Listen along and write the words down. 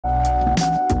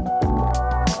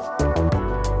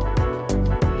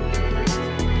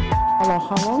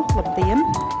Hello, labdien!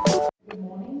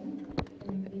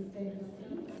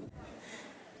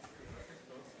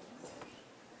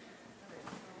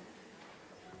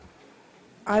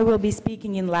 I will be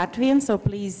speaking in Latvian, so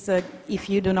please, if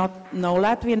you do not know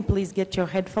Latvian, please get your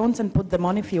headphones and put them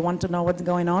on if you want to know what's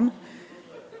going on.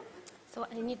 So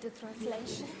I need the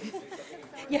translation.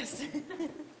 Yes.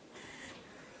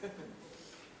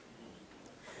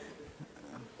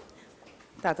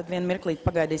 Tātad vienu mirklīt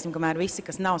pagaidīsim, kamēr visi,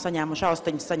 kas nav saņēmuši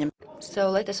austiņus, saņem. So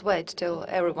let us wait till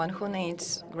everyone who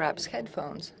needs grabs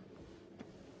headphones.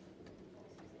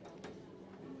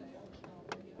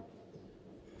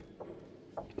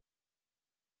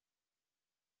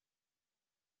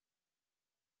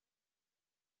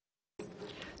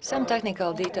 Some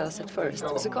technical details at first.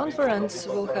 The conference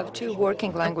will have two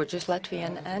working languages,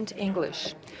 Latvian and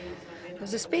English.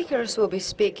 The speakers will be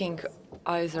speaking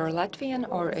either Latvian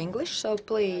or English, so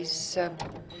please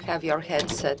have your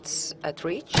headsets at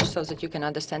reach so that you can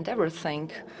understand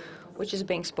everything which is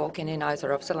being spoken in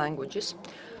either of the languages.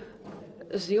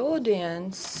 The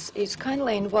audience is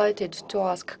kindly invited to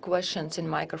ask questions in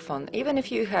microphone. Even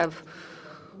if you have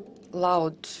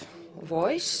loud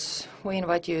voice, we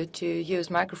invite you to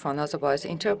use microphone, otherwise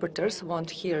interpreters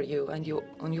won't hear you and you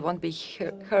won't be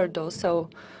heard also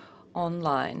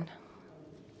online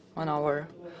on our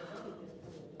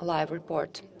live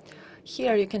report.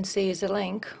 Here you can see the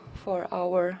link for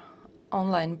our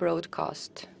online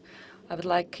broadcast. I would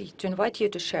like to invite you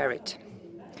to share it.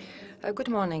 Good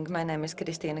morning, my name is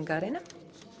Kristīne Garina.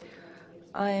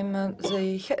 I'm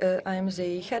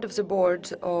the head of the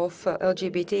board of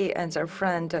LGBT and their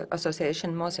friend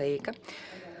association Mozaīka.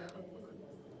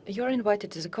 You're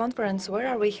invited to the conference. Where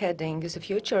are we heading? The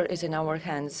future is in our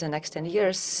hands the next 10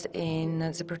 years in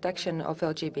the protection of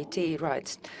LGBT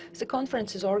rights. The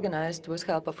conference is organized with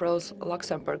help of Rosa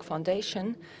Luxemburg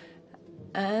Foundation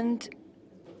and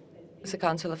the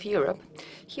Council of Europe.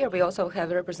 Here we also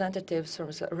have representatives from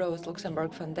the Rosa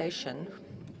Luxemburg Foundation.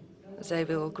 They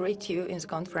will greet you in the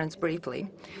conference briefly.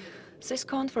 This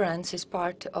conference is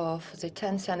part of the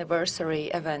 10th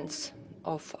anniversary events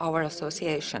of our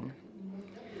association.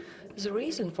 The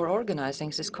reason for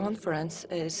organizing this conference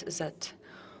is that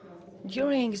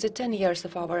during the 10 years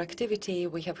of our activity,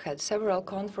 we have had several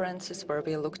conferences where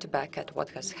we looked back at what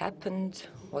has happened,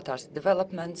 what are the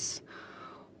developments,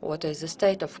 what is the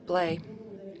state of play.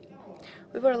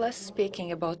 We were less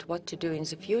speaking about what to do in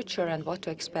the future and what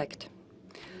to expect.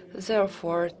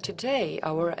 Therefore, today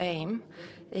our aim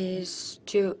is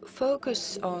to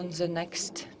focus on the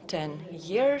next 10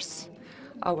 years,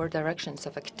 our directions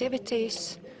of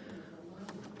activities,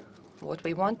 what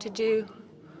we want to do,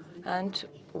 and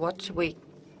what we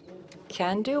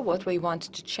can do, what we want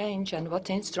to change, and what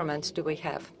instruments do we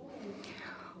have.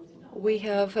 We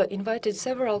have invited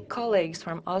several colleagues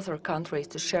from other countries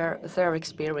to share their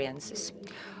experiences.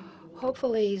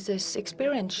 Hopefully, this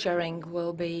experience sharing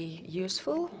will be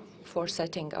useful for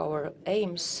setting our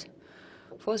aims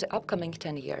for the upcoming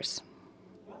 10 years.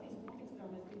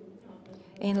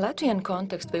 In Latvian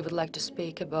context, we would like to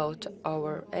speak about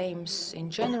our aims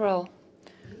in general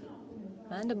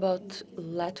and about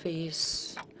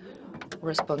Latvia's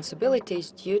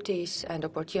responsibilities, duties, and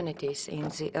opportunities in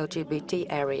the LGBT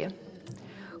area.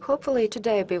 Hopefully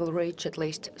today we will reach at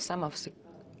least some of the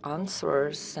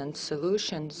answers and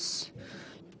solutions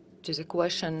to the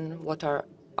question, what are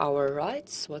our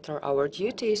rights, what are our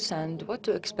duties, and what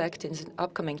to expect in the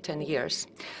upcoming 10 years.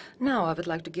 Now I would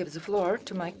like to give the floor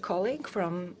to my colleague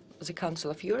from the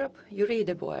Council of Europe, Yuri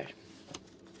de Boer.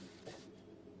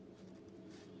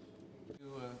 Thank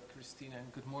you, Kristīne,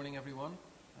 and good morning, everyone.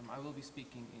 I will be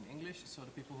speaking in English, so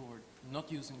the people who are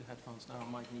not using the headphones now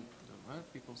might need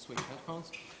people switch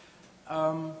headphones.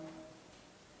 I'm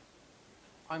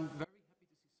very happy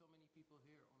to see so many people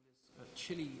here on this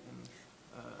chilly and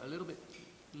a little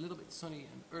bit sunny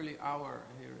and early hour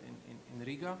here in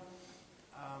Riga.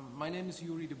 My name is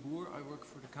Yuri de Boer. I work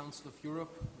for the Council of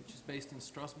Europe, which is based in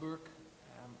Strasbourg.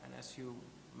 And as you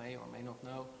may or may not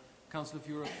know, Council of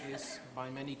Europe is by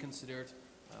many considered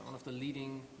one of the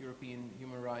leading European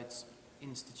human rights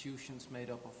institutions made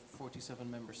up of 47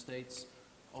 member states,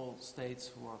 all states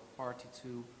who are party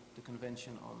to the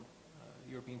Convention on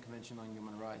European Convention on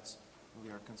Human Rights. We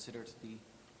are considered the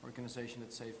organization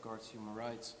that safeguards human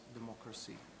rights,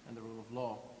 democracy, and the rule of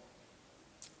law.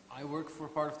 I work for a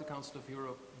part of the Council of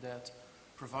Europe that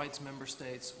provides member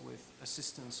states with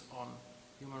assistance on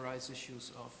human rights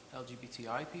issues of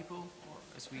LGBTI people, or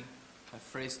as we have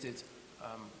phrased it,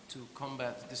 to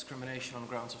combat discrimination on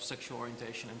grounds of sexual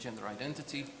orientation and gender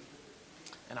identity.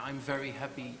 And I'm very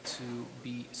happy to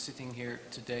be sitting here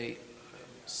today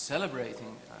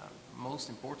celebrating, most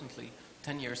importantly,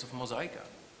 10 years of Mozaīka,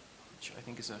 which I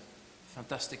think is a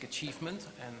fantastic achievement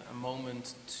and a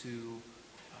moment to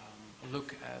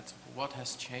look at what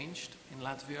has changed in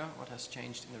Latvia, what has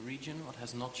changed in the region, what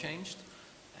has not changed.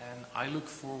 And I look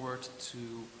forward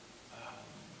to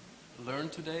learn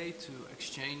today, to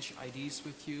exchange ideas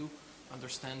with you,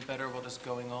 understand better what is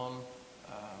going on,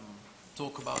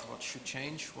 talk about what should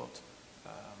change, what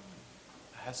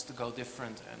has to go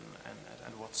different,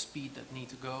 and what speed that need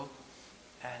to go.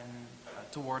 And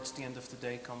towards the end of the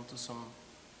day come to some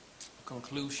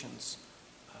conclusions,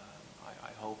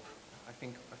 I hope. I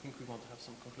think we want to have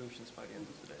some conclusions by the end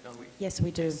of the day, don't we? Yes,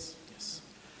 we do. Yes.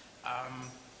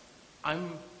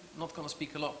 I'm not going to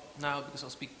speak a lot now because I'll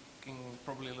speaking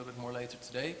probably a little bit more later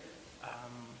today.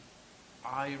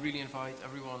 I really invite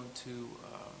everyone to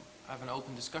have an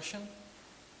open discussion.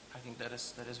 I think that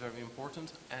is very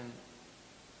important, and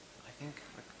I think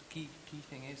the key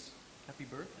thing is happy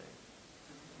birthday.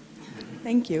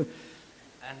 Thank you.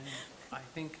 And I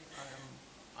think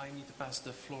I need to pass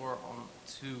the floor on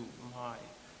to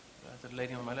the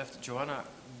lady on my left, Joanna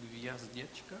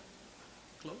Gwiazdecka.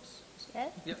 Close? Yeah,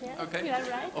 Yeah, yeah, okay. you are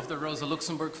right. Of the Rosa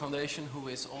Luxemburg Foundation, who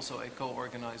is also a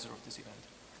co-organizer of this event.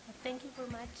 Thank you very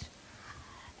much.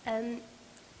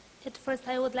 At first,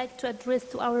 I would like to address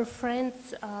to our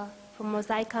friends from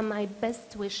Mozaīka my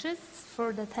best wishes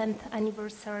for the 10th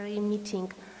anniversary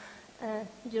meeting.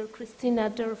 Dear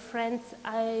Kristīne, dear friends,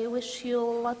 I wish you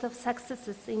a lot of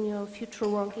successes in your future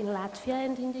work in Latvia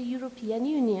and in the European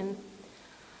Union.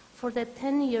 For the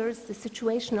 10 years, the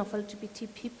situation of LGBT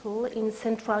people in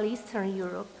Central Eastern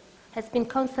Europe has been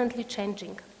constantly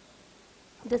changing.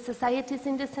 The societies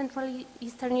in the Central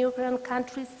Eastern European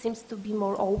countries seems to be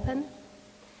more open.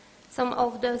 Some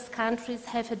of those countries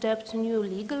have adopted new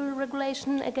legal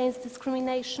regulation against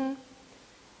discrimination.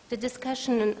 The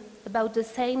discussion about the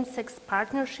same-sex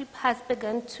partnership has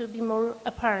begun to be more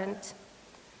apparent.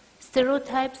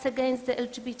 Stereotypes against the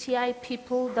LGBTI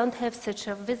people don't have such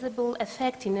a visible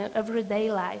effect in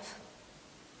everyday life.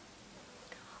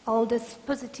 All these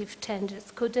positive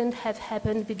changes couldn't have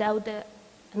happened without the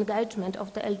engagement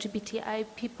of the LGBTI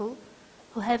people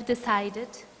who have decided,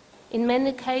 in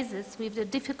many cases with the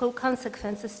difficult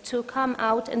consequences, to come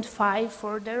out and fight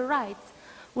for their rights.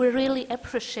 We really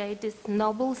appreciate this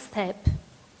noble step.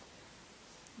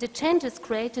 The changes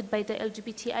created by the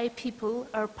LGBTI people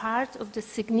are part of the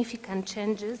significant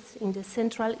changes in the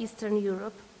Central Eastern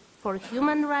Europe for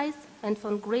human rights and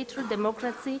for greater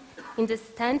democracy in the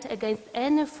stand against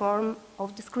any form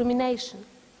of discrimination.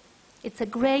 It's a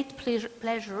great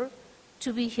pleasure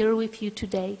to be here with you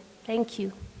today. Thank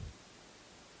you.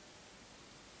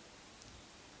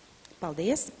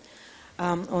 Paldies.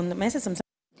 Un mēs esam...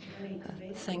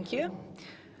 Thank you.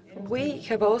 We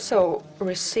have also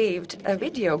received a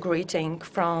video greeting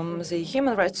from the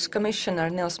Human Rights Commissioner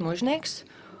Nils Muižnieks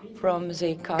from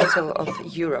the Council of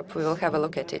Europe. We will have a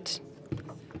look at it.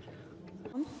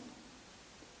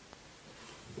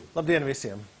 Labdien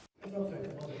visiem!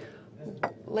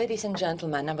 Ladies and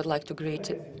gentlemen, I would like to greet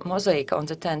Mozaīka on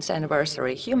the 10th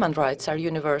anniversary. Human rights are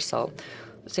universal.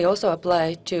 They also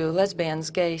apply to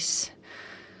lesbians, gays,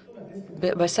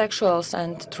 bisexuals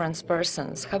and trans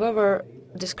persons. However,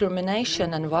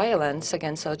 discrimination and violence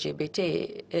against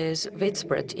LGBT is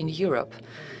widespread in Europe.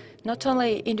 Not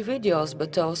only individuals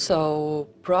but also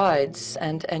prides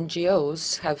and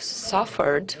NGOs have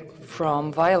suffered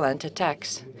from violent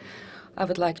attacks. I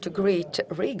would like to greet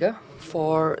Riga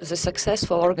for the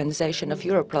successful organization of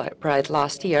EUROPRIDE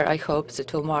last year. I hope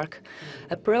that will mark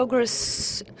a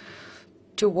progress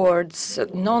towards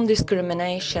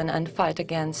non-discrimination and fight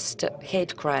against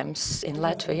hate crimes in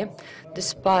Latvia.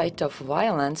 Despite of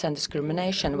violence and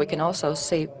discrimination, we can also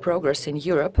see progress in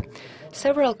Europe.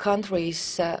 Several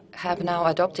countries have now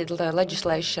adopted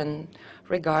legislation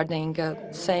regarding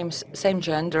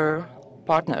same-gender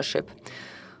partnership.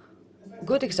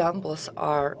 Good examples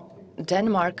are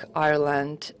Denmark,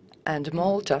 Ireland, and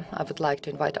Malta. I would like to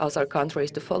invite other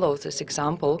countries to follow this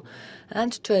example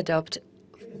and to adopt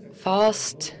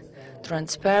fast,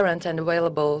 transparent, and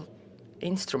available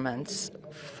instruments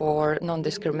for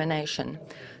non-discrimination.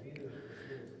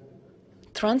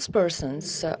 Trans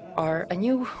persons are a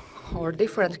new or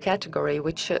different category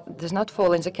which does not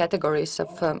fall in the categories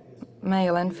of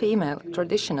male and female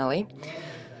traditionally.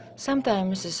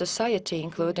 Sometimes the society,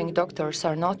 including doctors,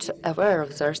 are not aware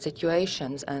of their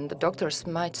situations, and the doctors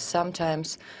might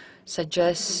sometimes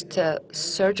suggest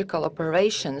surgical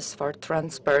operations for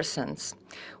trans persons,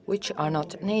 which are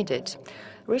not needed.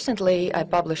 Recently, I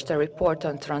published a report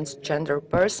on transgender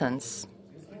persons.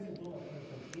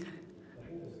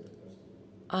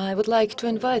 I would like to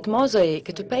invite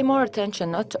Mozaīka to pay more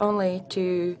attention not only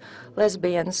to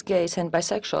lesbians, gays and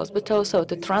bisexuals, but also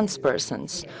to trans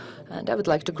persons. And I would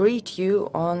like to greet you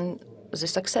on the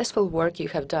successful work you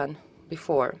have done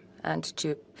before and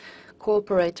to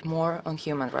cooperate more on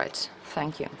human rights.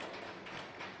 Thank you.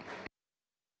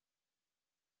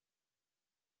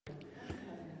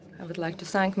 I would like to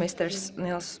thank Mr.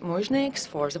 Nils Muižnieks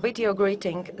for the video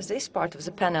greeting. This part of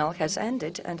the panel has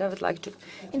ended, and I would like to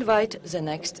invite the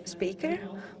next speaker,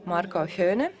 Marco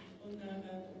Höne,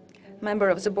 member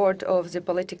of the board of the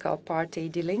political party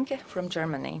Die Linke from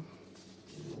Germany.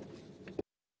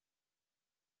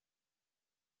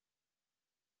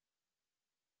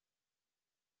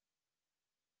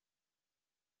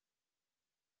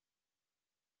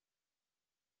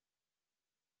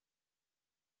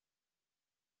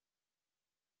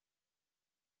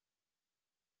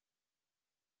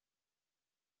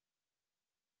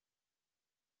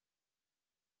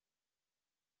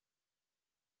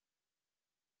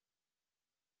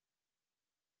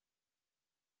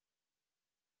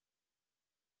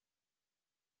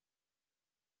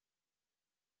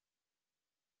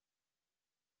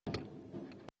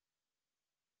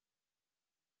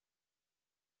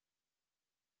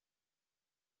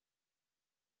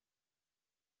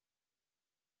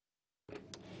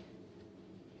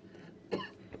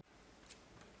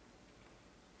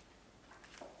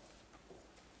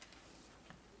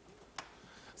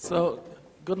 So,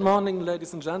 good morning,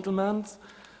 ladies and gentlemen.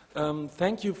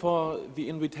 Thank you for the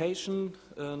invitation,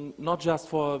 not just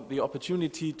for the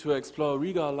opportunity to explore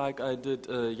Riga like I did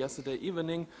yesterday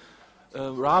evening,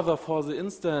 rather for the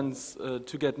instance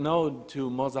to get known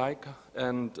to Mozaīka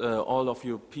and all of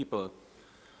you people.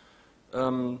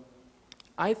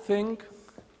 I think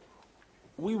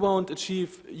we won't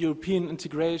achieve European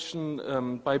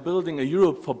integration by building a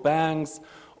Europe for banks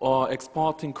or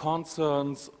exporting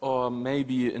concerns or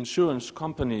maybe insurance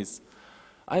companies.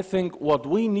 I think what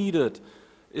we needed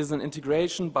is an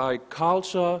integration by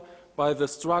culture, by the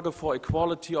struggle for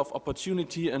equality of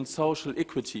opportunity and social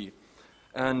equity.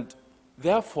 And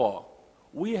therefore,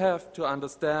 we have to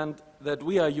understand that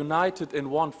we are united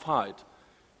in one fight.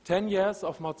 10 years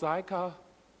of Mozaīka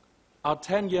are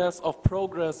 10 years of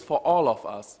progress for all of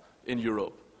us in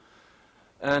Europe.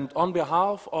 And on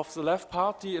behalf of the Left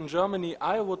Party in Germany,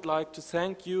 I would like to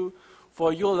thank you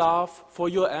for your love, for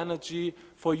your energy,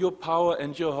 for your power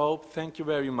and your hope. Thank you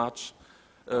very much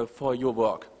for your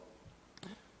work.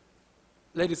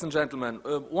 Ladies and gentlemen,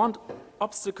 one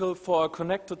obstacle for a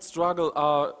connected struggle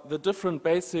are the different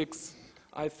basics,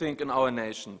 I think, in our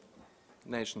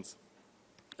nations.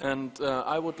 And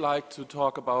I would like to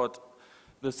talk about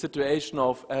the situation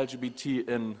of LGBT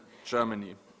in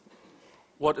Germany.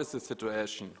 What is the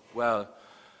situation? Well,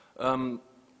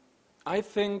 I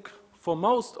think for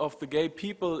most of the gay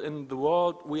people in the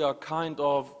world, we are kind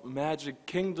of magic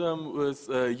kingdom with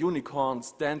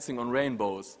unicorns dancing on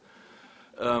rainbows.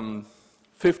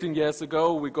 15 years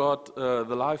ago, we got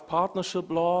the life partnership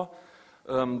law.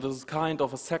 This is kind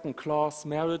of a second-class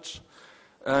marriage.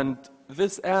 And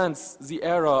this ends the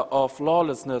era of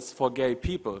lawlessness for gay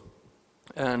people.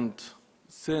 And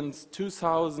since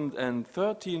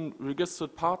 2013,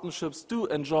 registered partnerships do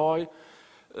enjoy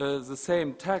the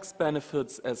same tax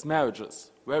benefits as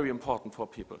marriages, very important for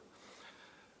people.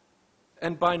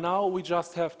 And by now, we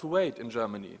just have to wait in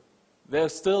Germany.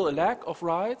 There's still a lack of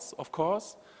rights, of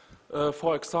course.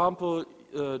 For example,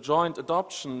 joint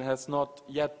adoption has not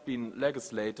yet been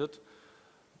legislated,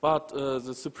 but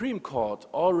the Supreme Court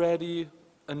already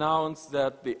announced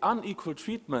that the unequal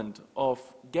treatment of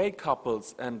gay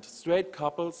couples and straight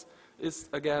couples is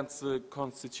against the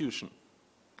Constitution.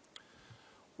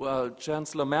 Well,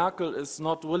 Chancellor Merkel is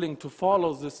not willing to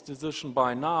follow this decision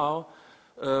by now,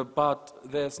 but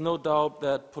there's no doubt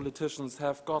that politicians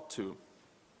have got to.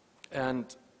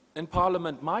 And in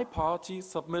Parliament, my party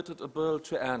submitted a bill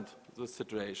to end the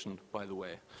situation, by the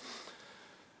way.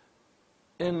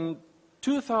 In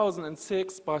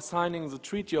 2006, by signing the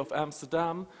Treaty of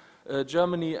Amsterdam,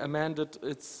 Germany amended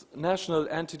its national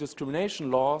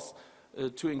anti-discrimination laws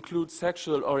to include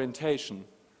sexual orientation.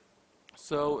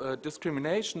 So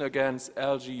discrimination against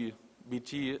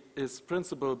LGBT is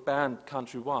principle banned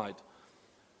countrywide.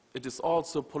 It is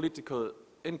also politically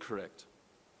incorrect.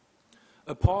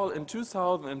 A poll in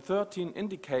 2013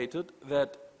 indicated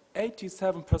that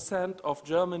 87% of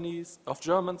Germans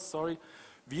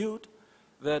viewed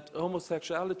that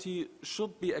homosexuality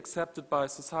should be accepted by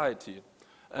society.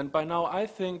 And by now, I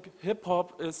think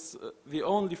hip-hop is the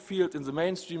only field in the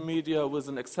mainstream media with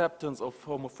an acceptance of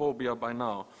homophobia by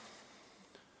now.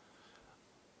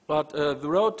 But the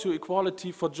road to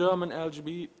equality for German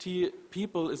LGBT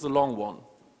people is a long one.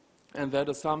 And that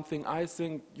is something I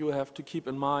think you have to keep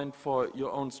in mind for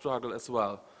your own struggle as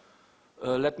well.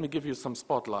 Let me give you some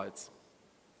spotlights.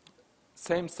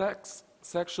 Same-sex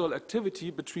sexual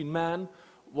activity between men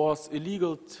was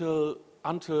illegal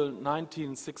until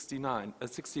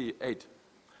 1968.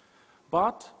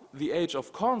 But the age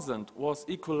of consent was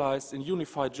equalized in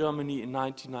unified Germany in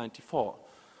 1994.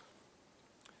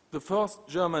 The first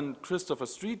German Christopher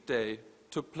Street Day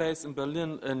took place in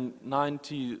Berlin in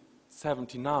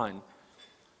 1979.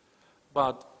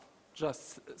 But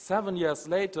just 7 years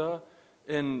later,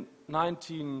 in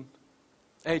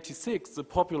 1986, the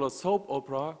popular soap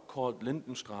opera called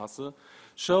Lindenstraße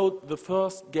showed the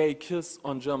first gay kiss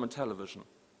on German television.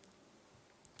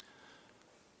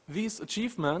 These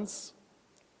achievements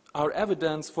are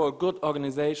evidence for a good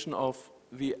organization of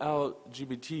the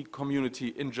LGBT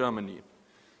community in Germany.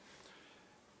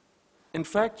 In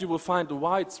fact, you will find a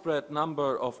widespread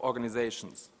number of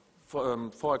organizations.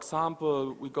 For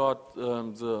example, we got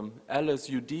the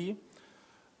LSUD.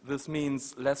 This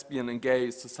means Lesbian and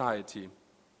Gay Society.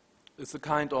 It's a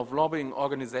kind of lobbying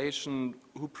organization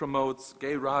who promotes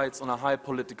gay rights on a high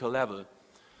political level.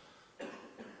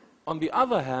 On the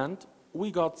other hand, we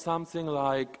got something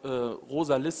like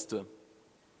Rosa Liste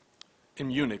in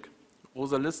Munich.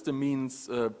 Rosa Liste means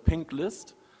pink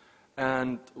list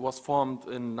and was formed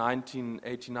in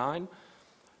 1989.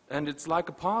 And it's like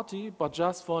a party, but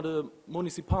just for the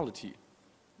municipality.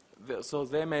 So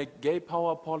they make gay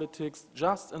power politics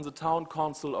just in the town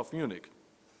council of Munich.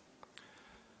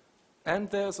 And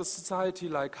there's a society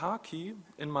like Haki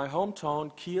in my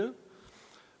hometown, Kiel.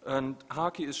 And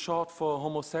Haki is short for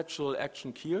Homosexual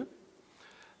Action Kiel.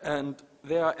 And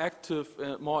they are active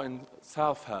more in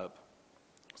self-help.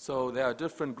 So there are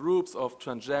different groups of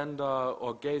transgender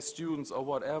or gay students or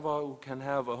whatever who can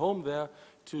have a home there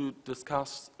to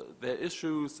discuss their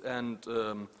issues and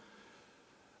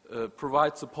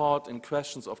provide support in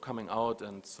questions of coming out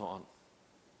and so on.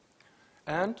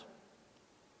 And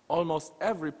almost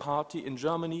every party in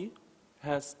Germany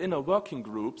has inner working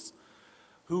groups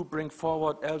who bring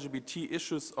forward LGBT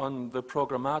issues on the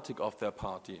programmatic of their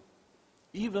party.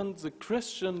 Even the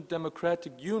Christian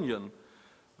Democratic Union,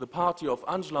 the party of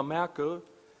Angela Merkel,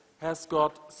 has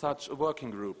got such a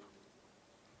working group.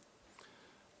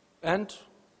 And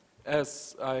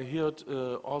as I heard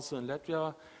also in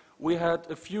Latvia, we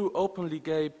had a few openly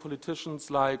gay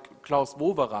politicians like Klaus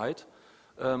Wowereit.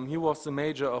 He was the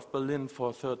mayor of Berlin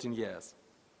for 13 years.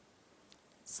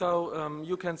 So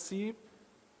you can see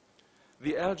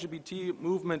the LGBT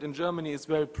movement in Germany is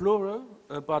very plural,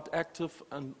 but active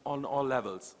on all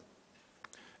levels.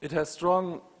 It has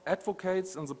strong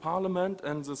advocates in the parliament,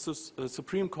 and the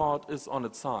Supreme Court is on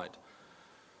its side.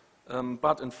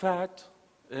 But in fact,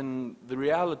 in the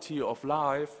reality of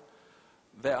life,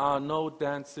 there are no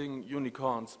dancing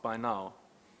unicorns by now.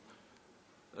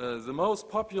 The most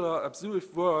popular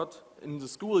abused word in the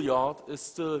schoolyard is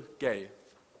still gay.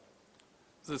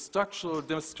 The structural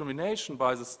discrimination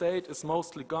by the state is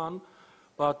mostly gone,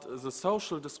 but the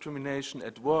social discrimination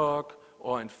at work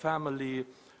or in family,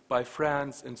 by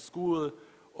friends, in school,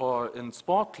 or in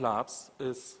sport clubs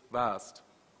is vast.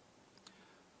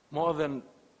 More than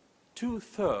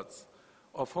 2/3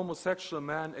 of homosexual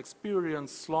men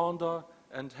experience slander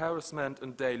and harassment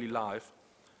in daily life.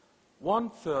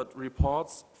 1/3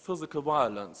 reports physical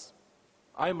violence.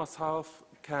 I myself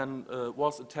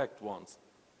was attacked once.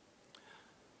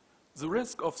 The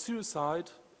risk of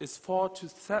suicide is 4 to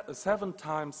 7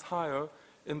 times higher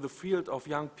in the field of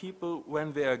young people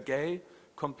when they are gay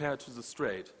compared to the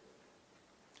straight.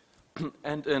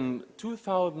 And in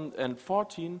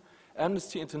 2014,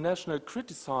 Amnesty International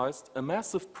criticized a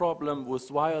massive problem with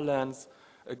violence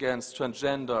against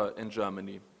transgender in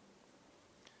Germany.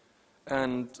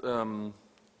 And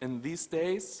in these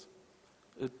days,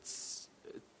 this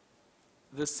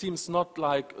seems not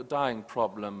like a dying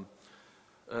problem.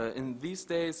 In these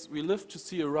days, we live to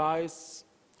see a rise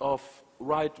of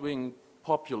right-wing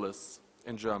populists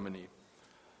in Germany.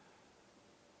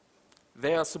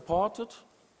 They are supported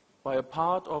by a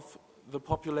part of the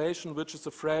population which is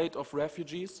afraid of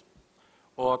refugees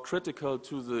or critical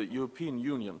to the European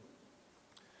Union.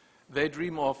 They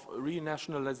dream of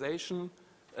renationalization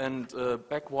and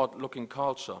backward-looking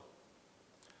culture.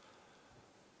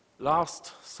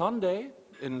 Last Sunday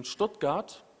in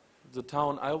Stuttgart, the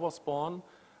town I was born,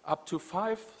 up to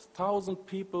 5,000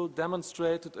 people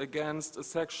demonstrated against a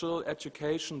sexual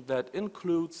education that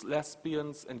includes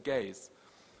lesbians and gays.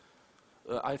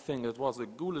 I think it was a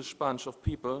ghoulish bunch of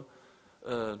people.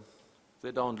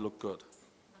 They don't look good.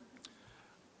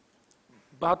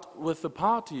 But with the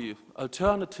party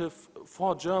Alternative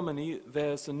for Germany,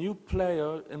 there's a new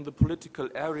player in the political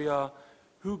area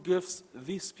who gives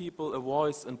these people a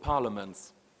voice in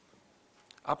parliaments.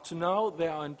 Up to now,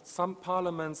 there are in some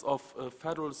parliaments of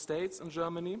federal states in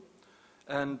Germany,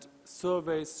 and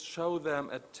surveys show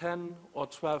them at 10 or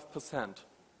 12%.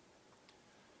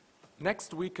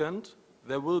 Next weekend,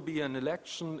 there will be an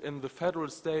election in the federal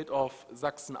state of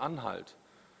Sachsen-Anhalt,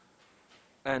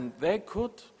 and they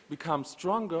could become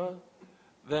stronger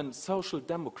than social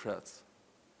democrats.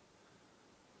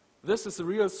 This is a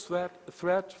real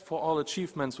threat for all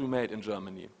achievements we made in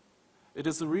Germany. It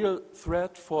is a real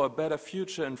threat for a better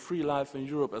future and free life in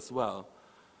Europe as well.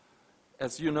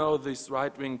 As you know, these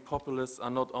right-wing populists are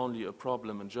not only a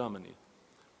problem in Germany.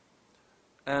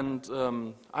 And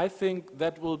I think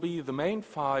that will be the main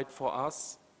fight for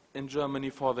us in Germany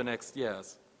for the next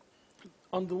years.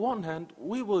 On the one hand,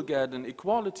 we will get an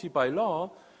equality by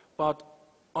law, but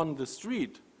on the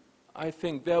street, I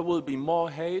think there will be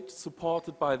more hate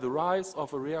supported by the rise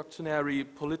of a reactionary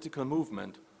political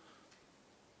movement.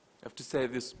 I have to say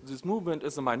this movement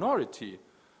is a minority.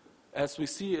 As we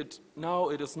see it now,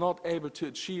 it is not able to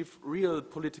achieve real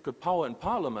political power in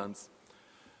parliaments,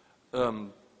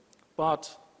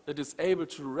 but it is able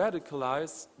to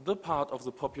radicalize the part of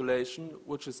the population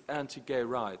which is anti-gay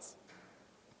rights.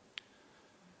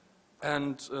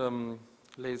 And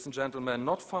ladies and gentlemen,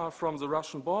 not far from the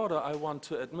Russian border, I want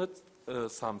to admit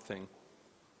something.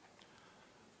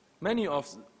 Many of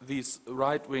these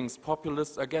right-wing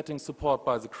populists are getting support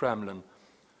by the Kremlin.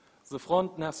 The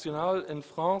Front National in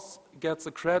France gets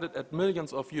a credit at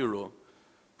millions of euro.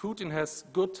 Putin has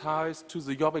good ties to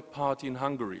the Jobbik party in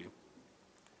Hungary.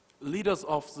 Leaders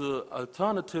of the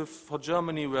Alternative for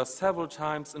Germany were several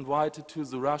times invited to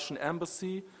the Russian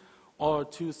embassy or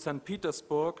to St.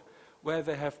 Petersburg, where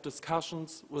they have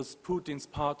discussions with Putin's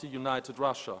party United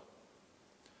Russia.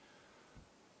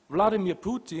 Vladimir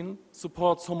Putin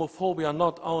supports homophobia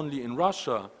not only in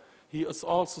Russia, he is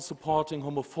also supporting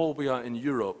homophobia in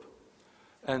Europe.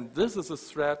 And this is a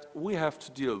threat we have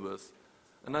to deal with.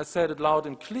 And I said it loud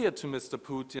and clear to Mr.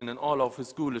 Putin and all of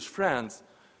his ghoulish friends,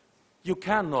 you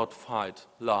cannot fight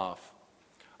love.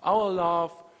 Our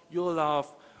love, your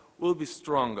love, will be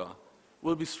stronger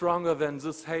than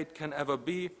this hate can ever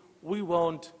be. We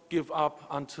won't give up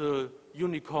until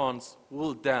unicorns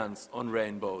will dance on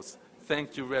rainbows.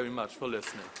 Thank you very much for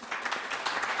listening.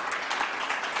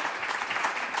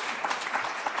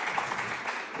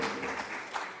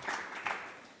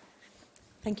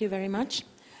 Thank you very much.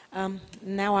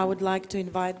 Now I would like to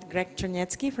invite Greg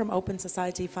Czarnecki from Open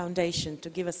Society Foundation to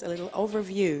give us a little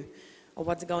overview of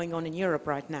what's going on in Europe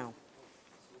right now.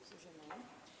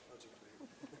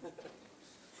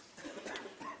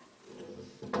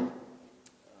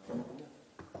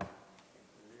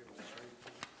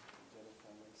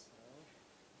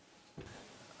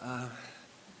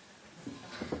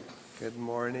 Good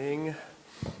morning.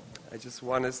 I just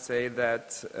want to say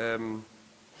that I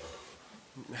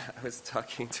was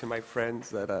talking to my friends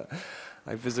that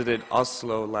I visited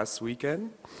Oslo last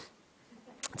weekend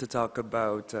to talk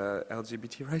about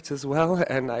LGBT rights as well,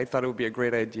 and I thought it would be a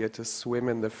great idea to swim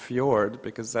in the fjord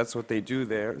because that's what they do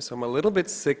there. So I'm a little bit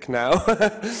sick now.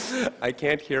 I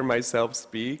can't hear myself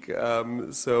speak,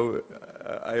 so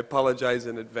I apologize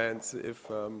in advance if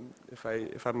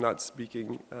I'm not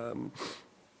speaking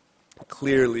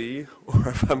clearly or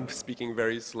if I'm speaking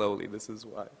very slowly. This is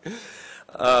why.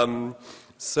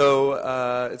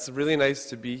 It's really nice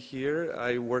to be here.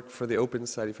 I work for the Open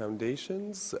Society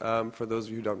Foundations. For those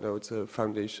of you who don't know, it's a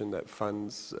foundation that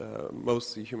funds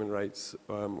mostly human rights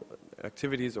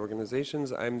activities,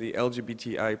 organizations. I'm the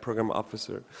LGBTI program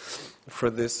officer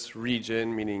for this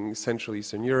region, meaning Central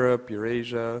Eastern Europe,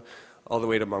 Eurasia, all the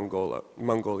way to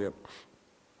Mongolia.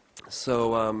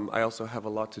 So I also have a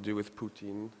lot to do with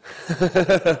Putin.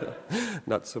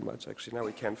 Not so much, actually. Now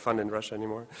we can't fund in Russia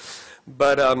anymore.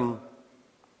 But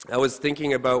I was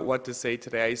thinking about what to say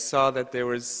today. I saw that there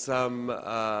was some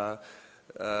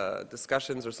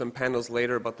discussions or some panels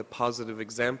later about the positive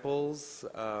examples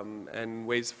and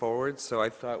ways forward. So I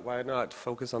thought, why not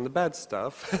focus on the bad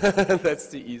stuff? That's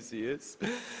the easiest.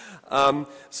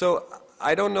 So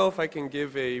I don't know if I can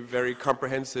give a very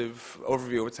comprehensive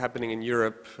overview of what's happening in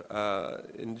Europe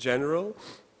in general.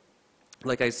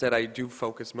 Like I said, I do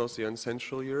focus mostly on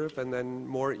Central Europe and then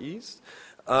more East.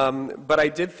 But I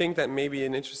did think that maybe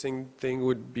an interesting thing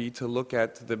would be to look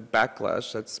at the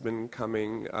backlash that's been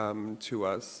coming to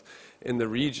us in the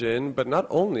region, but not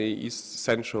only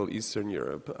Central Eastern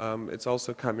Europe. It's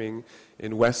also coming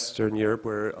in Western Europe,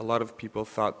 where a lot of people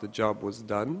thought the job was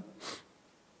done.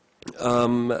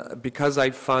 because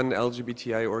I fund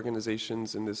LGBTI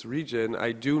organizations in this region,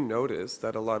 I do notice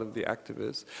that a lot of the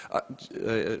activists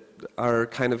are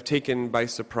kind of taken by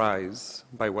surprise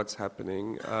by what's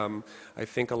happening. I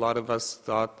think a lot of us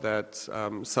thought that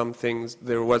some things,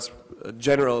 there was a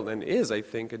general, and is, I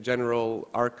think, a general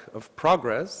arc of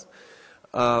progress.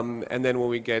 And then when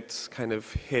we get kind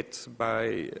of hit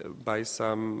by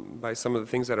some of the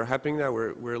things that are happening now,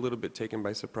 we're a little bit taken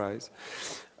by surprise.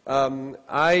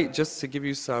 Just to give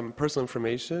you some personal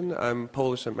information, I'm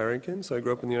Polish American, so I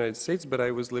grew up in the United States, but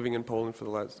I was living in Poland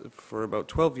for about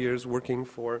 12 years, working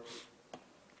for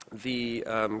the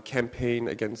campaign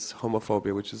against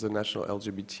homophobia, which is a national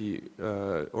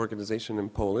LGBT organization in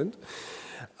Poland.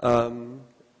 One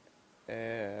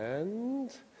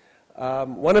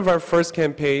of our first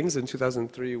campaigns in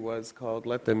 2003 was called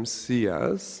Let Them See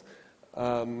Us,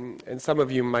 and some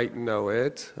of you might know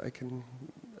it.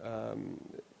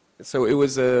 So it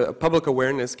was a public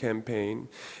awareness campaign,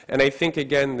 and I think,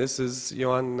 again, this is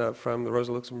Joanna from the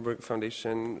Rosa Luxemburg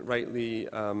Foundation rightly,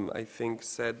 I think,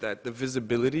 said that the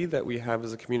visibility that we have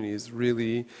as a community is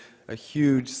really a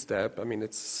huge step. I mean,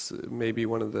 it's maybe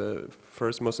one of the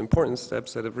first most important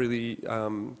steps that have really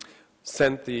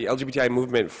sent the LGBTI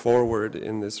movement forward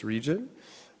in this region.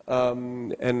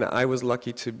 And I was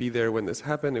lucky to be there when this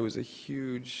happened. It was a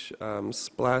huge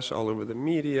splash all over the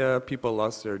media. People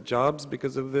lost their jobs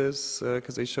because of this,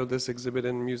 because they showed this exhibit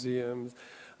in museums.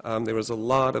 There was a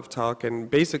lot of talk, and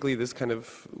basically this kind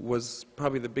of was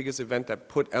probably the biggest event that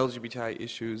put LGBTI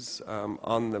issues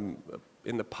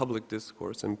in the public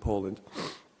discourse in Poland.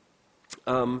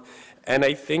 And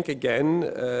I think, again,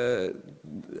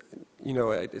 you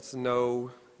know,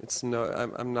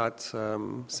 I'm not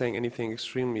saying anything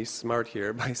extremely smart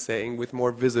here by saying with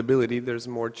more visibility there's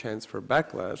more chance for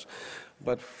backlash.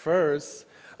 But first,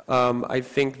 I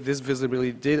think this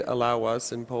visibility did allow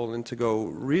us in Poland to go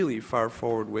really far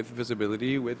forward with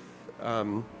visibility with,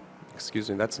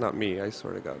 excuse me, that's not me, I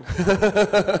swear to God.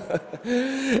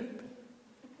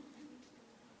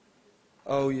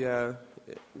 Oh yeah,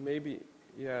 maybe,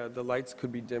 yeah, the lights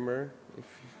could be dimmer if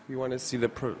you want to see the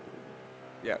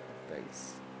yeah,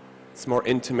 thanks. It's more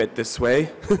intimate this way.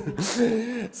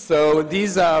 So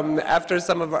these, after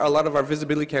a lot of our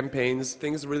visibility campaigns,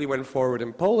 things really went forward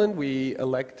in Poland. We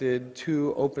elected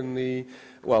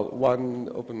one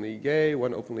openly gay,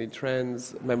 one openly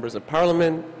trans members of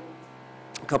parliament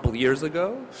a couple years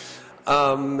ago.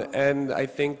 And I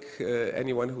think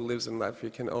anyone who lives in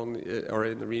Latvia or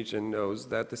in the region knows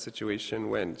that the situation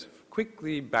went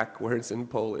quickly backwards in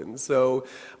Poland. So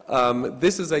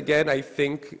this is, again, I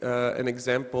think, an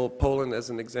example, Poland as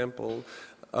an example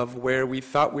of where we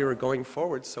thought we were going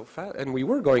forward so fast, and we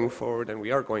were going forward, and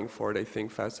we are going forward, I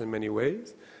think, fast in many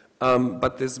ways.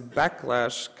 But this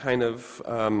backlash kind of,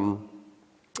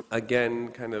 again,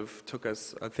 kind of took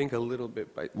us, I think, a little bit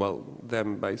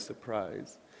them by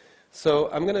surprise. So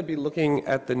I'm going to be looking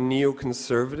at the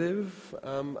neoconservative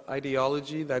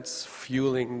ideology that's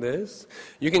fueling this.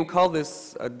 You can call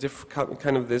this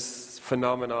kind of this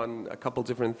phenomenon a couple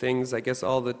different things. I guess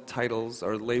all the titles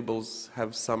or labels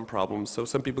have some problems. So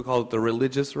some people call it the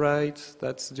religious right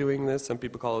that's doing this. Some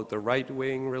people call it the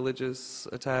right-wing religious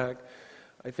attack.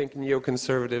 I think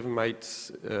neoconservative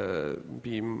might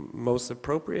be most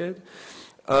appropriate.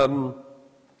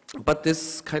 But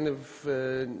this kind of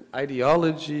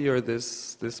ideology or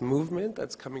this movement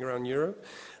that's coming around Europe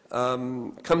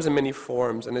comes in many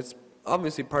forms, and it's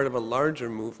obviously part of a larger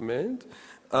movement.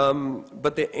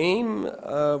 But the aim,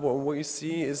 what we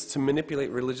see, is to manipulate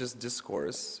religious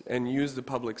discourse and use the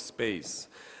public space.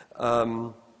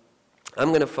 I'm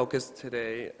going to focus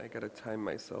today, I got to time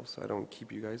myself so I don't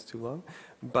keep you guys too long,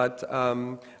 but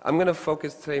I'm going to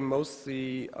focus today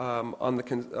mostly on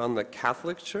the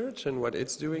Catholic Church and what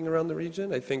it's doing around the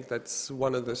region. I think that's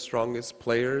one of the strongest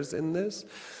players in this.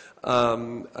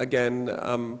 Again,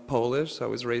 I'm Polish, so I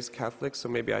was raised Catholic, so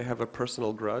maybe I have a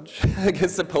personal grudge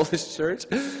against the Polish Church,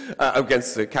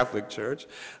 against the Catholic Church.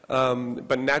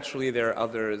 But naturally, there are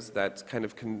others that kind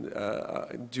of can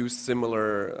do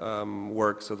similar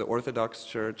work. So the Orthodox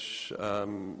Church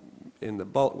in the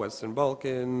Western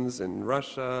Balkans, in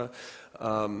Russia,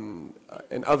 and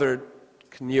other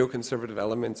neoconservative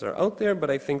elements are out there,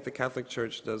 but I think the Catholic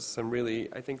Church does some really,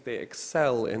 I think they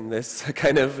excel in this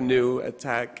kind of new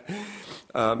attack.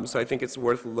 So I think it's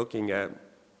worth looking at.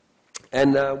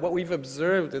 And what we've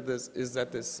observed is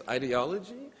that this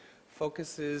ideology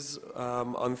focuses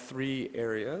on three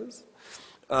areas.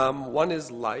 One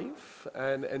is life,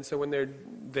 and so when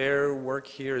their work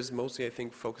here is mostly, I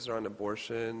think, focused on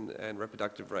abortion and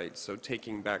reproductive rights, so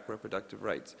taking back reproductive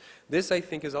rights. This, I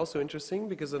think, is also interesting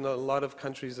because in a lot of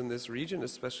countries in this region,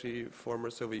 especially former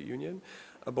Soviet Union,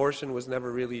 abortion was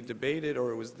never really debated,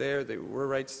 or it was there. There were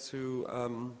rights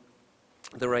to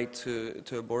the right to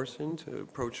abortion, to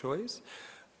pro-choice.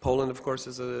 Poland, of course,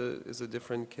 is a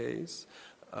different case.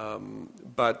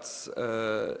 But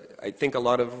I think a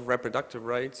lot of reproductive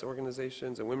rights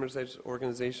organizations and women's rights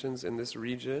organizations in this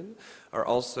region are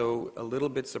also a little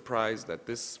bit surprised that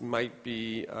this might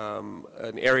be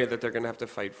an area that they're going to have to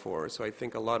fight for. So I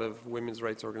think a lot of women's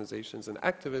rights organizations and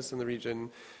activists in the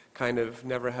region kind of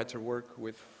never had to work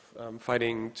with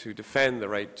fighting to defend the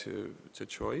right to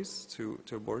choice, to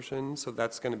abortion. So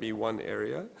that's going to be one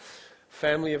area.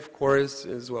 Family, of course,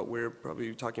 is what we're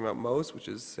probably talking about most, which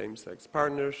is same-sex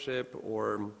partnership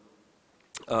or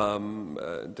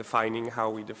defining how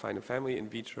we define a family in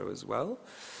vitro as well.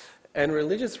 And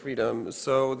religious freedom,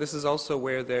 so this is also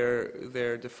where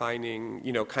they're defining,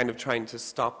 you know, kind of trying to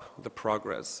stop the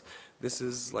progress. This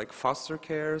is like foster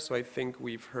care, so I think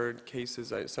we've heard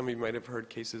cases, some of you might have heard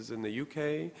cases in the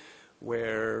UK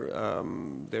where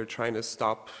they're trying to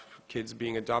stop kids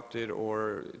being adopted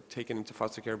or taken into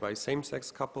foster care by same-sex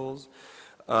couples.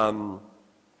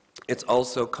 It's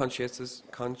also conscientious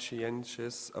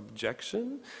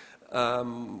objection,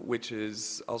 which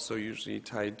is also usually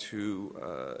tied to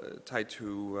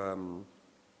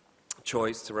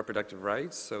choice to reproductive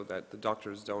rights, so that the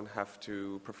doctors don't have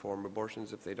to perform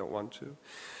abortions if they don't want to.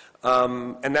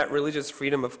 And that religious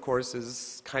freedom, of course,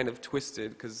 is kind of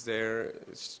twisted because they're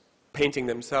painting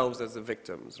themselves as the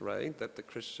victims, right? That the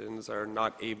Christians are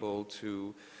not able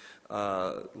to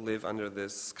live under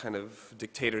this kind of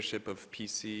dictatorship of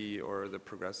PC or the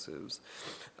progressives.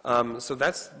 So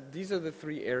these are the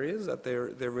three areas that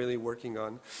they're really working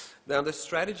on. Now the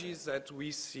strategies that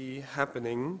we see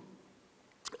happening,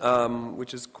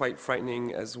 which is quite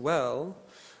frightening as well,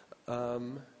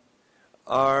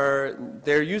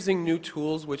 they're using new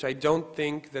tools which I don't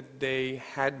think that they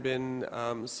had been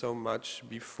so much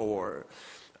before.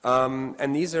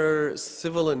 And these are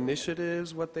civil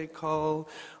initiatives, what they call,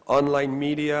 online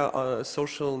media,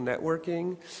 social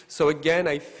networking. So again,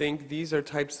 I think these are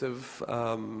types of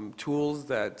tools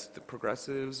that the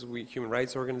progressives, human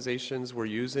rights organizations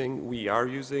we are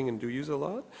using and do use a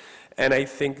lot. And I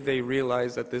think they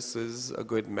realize that this is a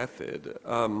good method.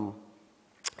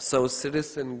 So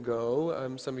Citizen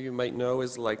Go, some of you might know,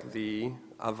 is like the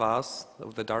Avast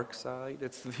of the dark side.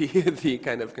 It's the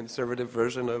kind of conservative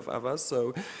version of Avast.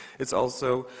 So it's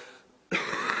also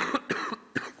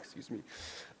excuse me,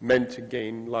 meant to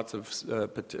gain lots of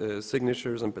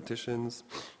signatures and petitions.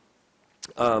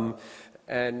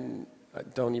 And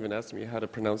don't even ask me how to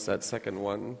pronounce that second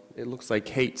one. It looks like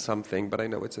hate something, but I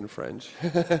know it's in French.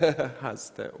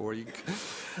 Has.org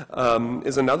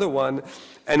is another one.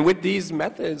 And with these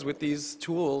methods, with these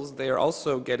tools, they are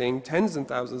also getting tens and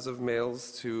thousands of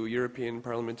mails to European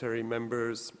parliamentary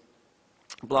members,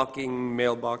 blocking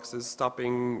mailboxes,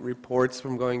 stopping reports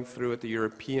from going through at the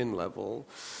European level.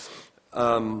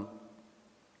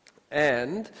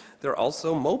 And they're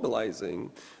also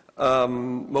mobilizing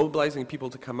people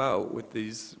to come out with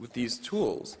these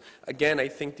tools. Again, I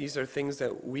think these are things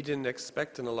that we didn't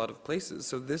expect in a lot of places.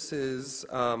 So this is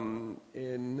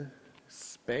in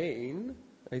Spain,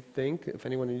 I think. If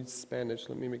anyone needs Spanish,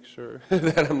 let me make sure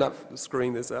that I'm not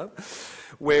screwing this up.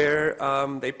 Where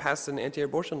they passed an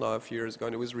anti-abortion law a few years ago,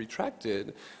 and it was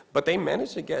retracted. But they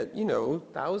managed to get,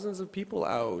 thousands of people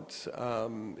out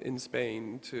in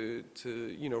Spain to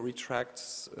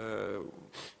retract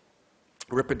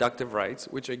reproductive rights,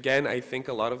 which again, I think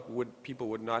a lot of people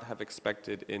would not have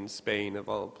expected in Spain, of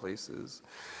all places.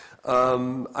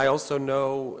 I also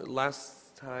know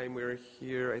last time we were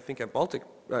here, I think at Baltic,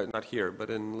 not here, but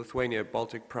in Lithuania,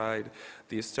 Baltic Pride,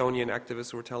 the Estonian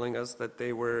activists were telling us that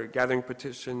they were gathering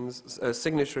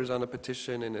signatures on a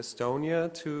petition in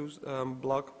Estonia to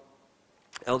block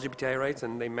LGBTI rights,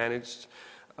 and they managed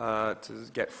to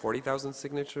get 40,000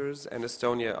 signatures. And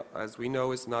Estonia, as we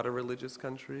know, is not a religious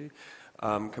country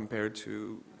compared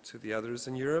to the others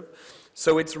in Europe.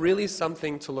 So it's really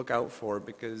something to look out for,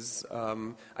 because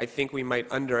I think we might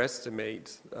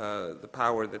underestimate the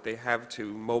power that they have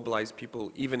to mobilize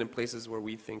people even in places where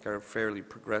we think are fairly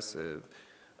progressive.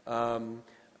 I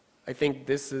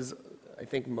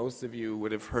think most of you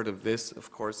would have heard of this,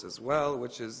 of course, as well,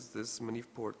 which is this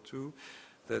Manifport 2,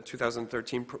 the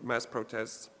 2013 mass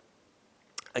protests.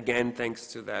 Again, thanks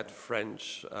to that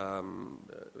French,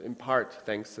 in part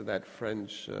thanks to that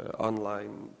French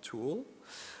online tool.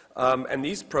 And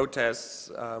these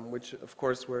protests, which of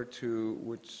course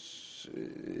which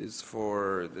is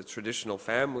for the traditional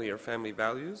family or family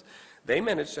values, they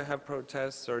managed to have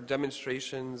protests or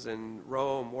demonstrations in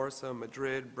Rome, Warsaw,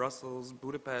 Madrid, Brussels,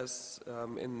 Budapest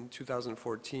in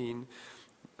 2014.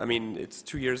 I mean, it's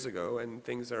 2 years ago, and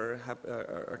things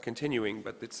are continuing,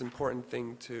 but it's an important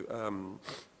thing to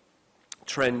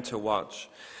trend to watch.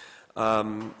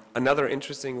 Another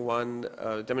interesting one,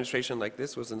 demonstration like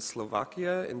this was in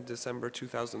Slovakia in December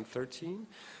 2013,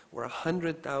 where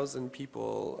 100,000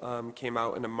 people came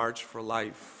out in a March for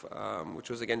Life, which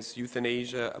was against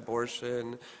euthanasia,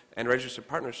 abortion, and registered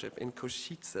partnership in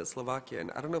Košice, Slovakia.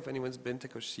 And I don't know if anyone's been to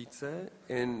Košice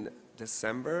in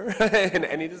December, in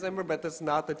any December, but that's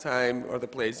not the time or the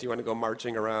place you want to go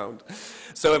marching around.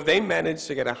 So if they managed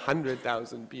to get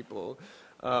 100,000 people,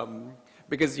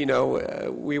 because, you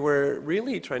know, we were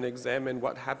really trying to examine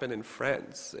what happened in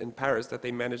France, in Paris, that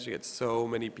they managed to get so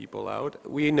many people out.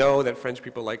 We know that French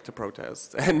people like to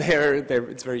protest, and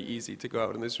it's very easy to go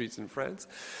out in the streets in France.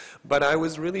 But I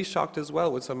was really shocked as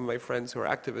well with some of my friends who are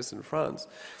activists in France.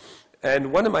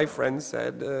 And one of my friends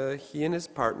said he and his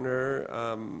partner's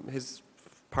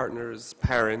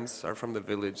parents are from the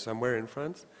village somewhere in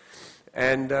France.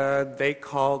 And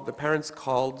the parents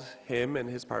called him and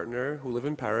his partner, who live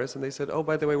in Paris, and they said, oh,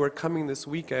 by the way, we're coming this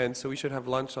weekend, so we should have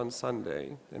lunch on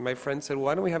Sunday. And my friend said, well,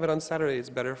 why don't we have it on Saturday? It's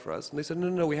better for us. And they said,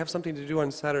 no, we have something to do on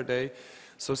Saturday,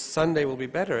 so Sunday will be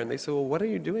better. And they said, well, what are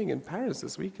you doing in Paris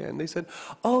this weekend? They said,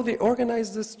 oh, they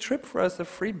organized this trip for us, a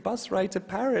free bus ride to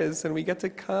Paris, and we get to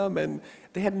come. And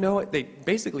they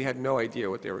basically had no idea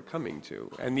what they were coming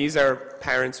to. And these are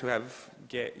parents who have,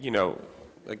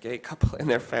 a gay couple in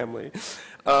their family.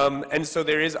 And so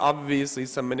there is obviously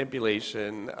some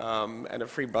manipulation, and a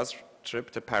free bus trip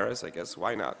to Paris, I guess,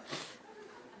 why not?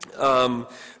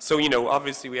 So,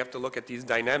 obviously we have to look at these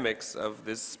dynamics of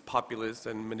this populist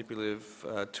and manipulative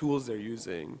tools they're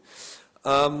using.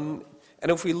 And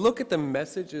if we look at the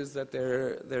messages that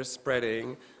they're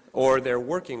spreading or they're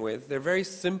working with, they're very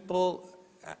simple.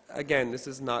 Again, this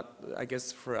is not, I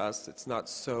guess for us, it's not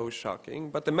so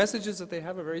shocking, but the messages that they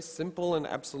have are very simple and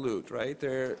absolute, right?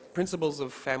 They're principles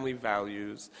of family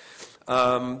values.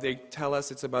 They tell us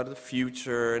it's about the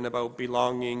future and about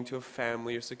belonging to a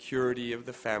family or security of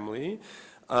the family,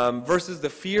 versus the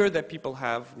fear that people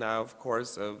have now, of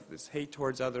course, of this hate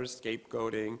towards others,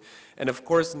 scapegoating. And of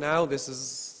course, now this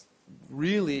is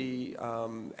really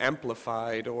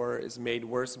amplified or is made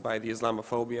worse by the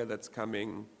Islamophobia that's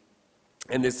coming.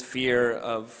 And this fear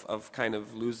of kind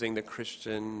of losing the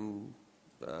Christian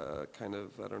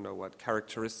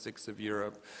characteristics of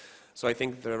Europe. So I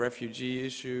think the refugee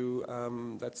issue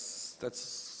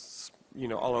that's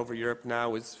all over Europe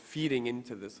now is feeding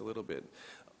into this a little bit.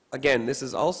 Again, this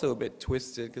is also a bit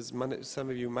twisted because some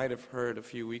of you might have heard a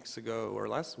few weeks ago or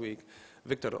last week,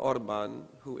 Viktor Orban,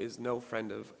 who is no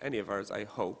friend of any of ours, I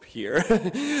hope, here,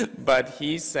 but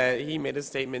he made a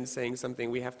statement saying something,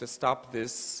 we have to stop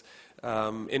this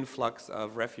influx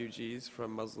of refugees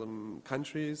from Muslim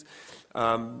countries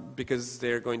because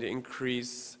they're going to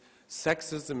increase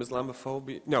sexism,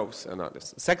 Islamophobia,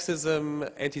 sexism,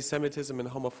 anti-Semitism, and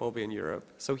homophobia in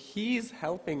Europe. So he's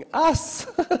helping us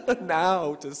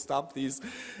now to stop these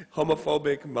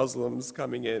homophobic Muslims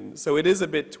coming in. So it is a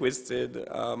bit twisted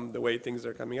the way things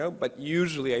are coming out, but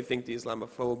usually I think the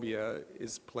Islamophobia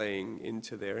is playing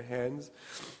into their hands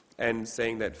and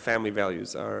saying that family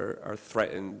values are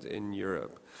threatened in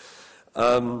Europe.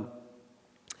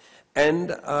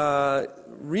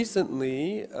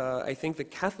 Recently, I think the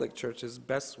Catholic Church's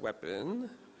best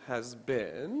weapon has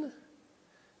been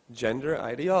gender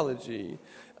ideology.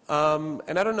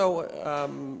 And I don't know,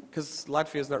 because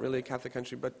Latvia is not really a Catholic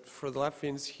country, but for the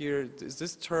Latvians here, is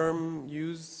this term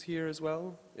used here as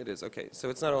well? It is, okay. So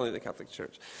it's not only the Catholic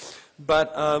Church.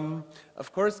 But,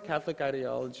 of course,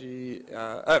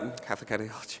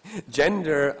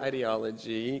 gender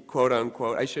ideology, quote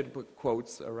unquote, I should put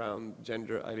quotes around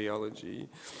gender ideology,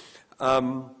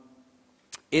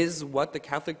 is what the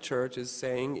Catholic Church is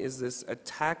saying is this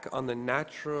attack on the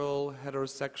natural,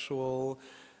 heterosexual,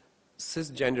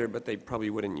 cisgender, but they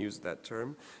probably wouldn't use that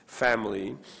term,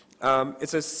 family.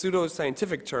 It's a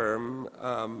pseudo-scientific term.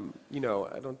 I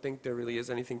don't think there really is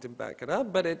anything to back it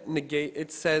up, but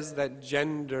it says that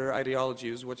gender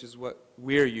ideology, which is what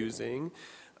we're using,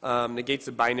 negates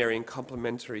the binary and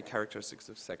complementary characteristics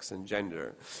of sex and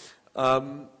gender.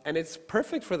 And it's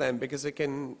perfect for them because it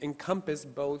can encompass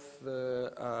both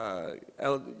the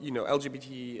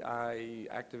LGBTI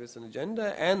activists and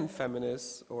agenda and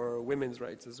feminists or women's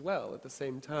rights as well at the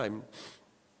same time.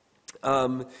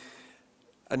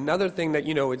 Another thing that,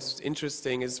 you know, it's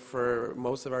interesting is for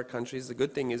most of our countries, the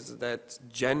good thing is that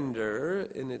gender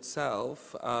in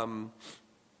itself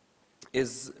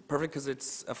is perfect because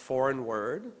it's a foreign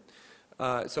word.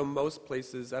 So most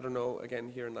places, I don't know, again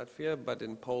here in Latvia, but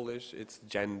in Polish it's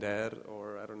gender,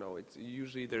 or I don't know, it's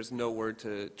usually there's no word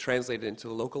to translate it into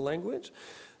the local language.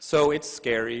 So it's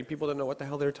scary. People don't know what the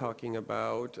hell they're talking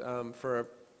about. For a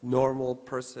normal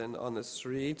person on the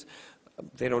street,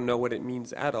 they don't know what it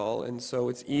means at all, and so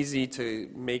it's easy to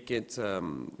make it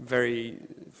very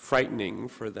frightening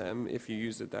for them if you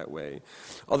use it that way.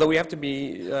 Although we have to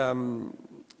be,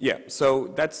 yeah,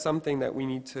 so that's something that we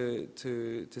need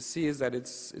to see, is that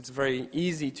it's very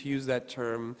easy to use that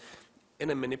term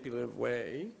in a manipulative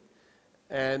way.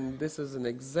 And this is an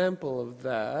example of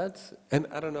that. And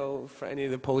I don't know, for any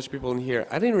of the Polish people in here,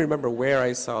 I didn't remember where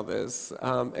I saw this.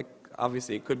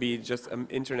 Obviously, it could be just an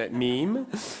internet meme.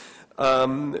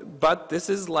 But this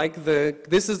is like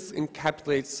this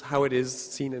encapsulates how it is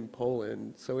seen in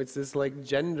Poland. So it's this like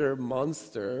gender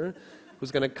monster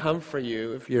who's going to come for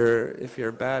you if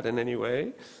you're bad in any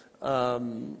way.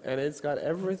 And it's got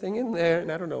everything in there, and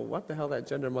I don't know what the hell that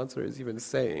gender monster is even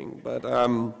saying, but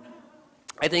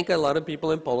I think a lot of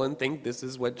people in Poland think this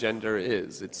is what gender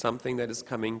is. It's something that is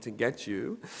coming to get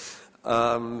you,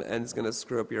 and it's going to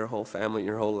screw up your whole family,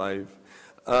 your whole life.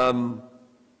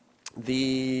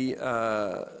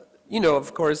 You know,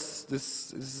 of course,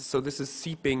 this is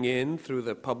seeping in through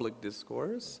the public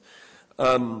discourse.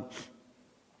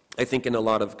 I think in a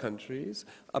lot of countries.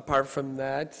 Apart from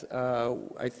that,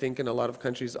 I think in a lot of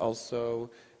countries also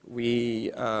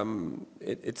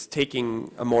it's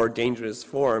taking a more dangerous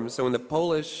form. So in the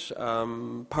Polish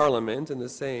parliament, in the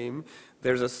Sejm,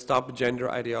 there's a Stop Gender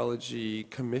Ideology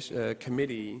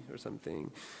committee or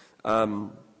something.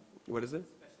 What is it?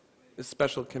 A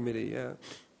special committee, yeah.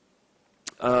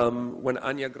 When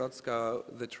Ania Grodzka,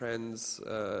 the trans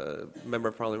member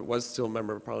of parliament, was still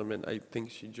member of parliament, I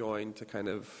think she joined to kind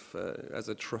of as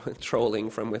a trolling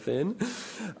from within.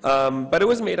 But it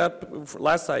was made up,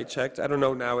 last I checked, I don't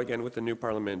know now again with the new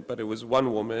parliament, but it was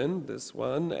one woman, this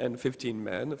one, and 15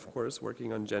 men, of course,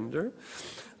 working on gender.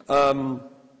 And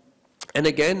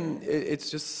again,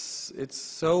 it's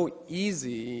so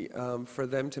easy for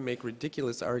them to make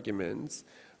ridiculous arguments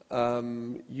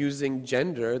using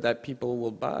gender that people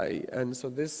will buy. And so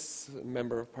this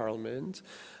member of parliament,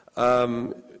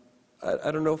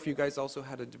 I don't know if you guys also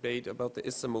had a debate about the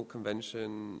Istanbul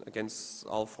Convention against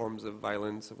all forms of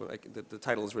violence. Like, the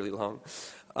title is really long.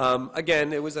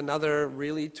 Again, it was another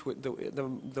really,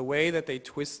 the way that they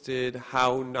twisted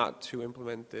how not to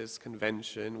implement this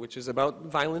convention, which is about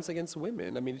violence against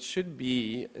women. I mean, it should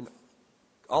be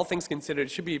all things considered,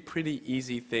 it should be a pretty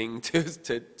easy thing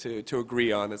to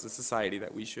agree on as a society,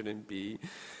 that we shouldn't be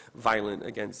violent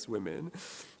against women.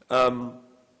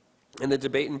 And the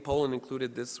debate in Poland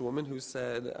included this woman who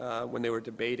said, when they were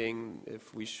debating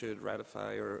if we should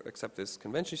ratify or accept this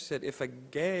convention, she said, if a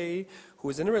gay who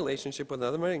is in a relationship with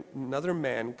another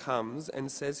man comes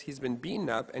and says he's been beaten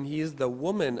up and he is the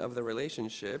woman of the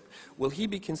relationship, will he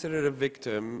be considered a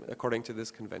victim according to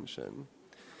this convention?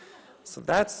 So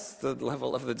that's the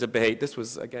level of the debate. This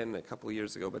was, again, a couple of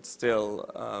years ago, but still,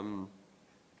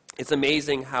 it's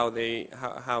amazing how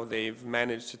they've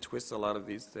managed to twist a lot of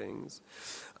these things.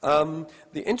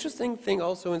 The interesting thing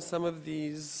also in some of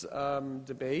these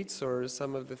debates, or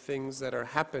some of the things that are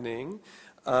happening,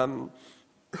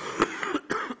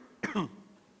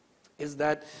 is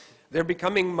that they're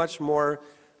becoming much more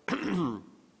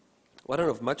well, I don't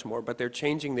know if much more, but they're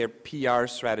changing their PR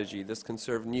strategy, this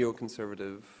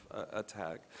neoconservative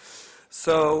attack.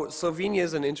 So Slovenia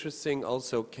is an interesting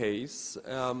also case.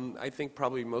 I think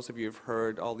probably most of you have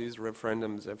heard all these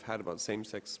referendums I've had about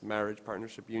same-sex marriage,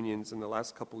 partnership unions in the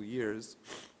last couple of years.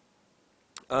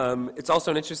 It's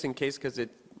also an interesting case because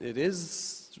it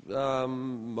is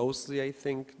mostly, I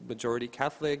think, majority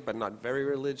Catholic, but not very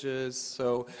religious.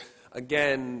 So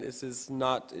again, this is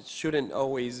not, it shouldn't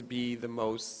always be the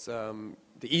most, the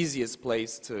easiest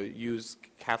place to use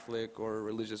Catholic or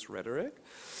religious rhetoric.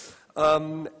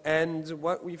 And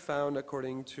what we found,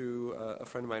 according to a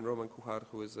friend of mine, Roman Kuhar,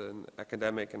 who is an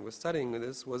academic and was studying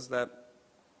this, was that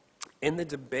in the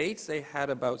debates they had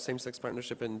about same-sex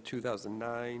partnership in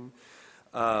 2009,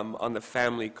 on the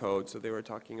family code, so they were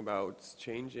talking about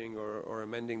changing or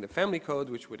amending the family code,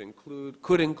 which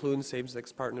could include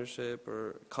same-sex partnership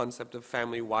or concept of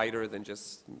family wider than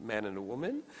just man and a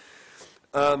woman.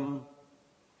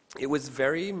 It was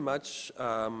very much.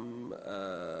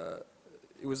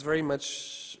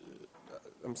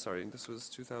 I'm sorry, this was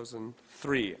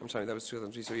 2003. I'm sorry, that was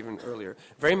 2003, so even earlier.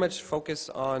 Very much focused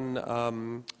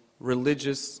on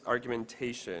religious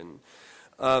argumentation.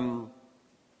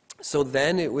 So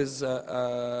then it was,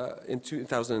 in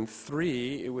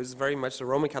 2003, it was very much the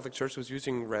Roman Catholic Church was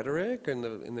using rhetoric in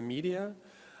the media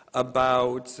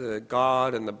about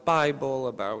God and the Bible,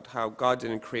 about how God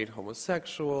didn't create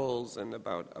homosexuals, and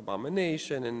about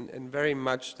abomination, and very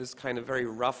much this kind of very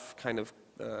rough kind of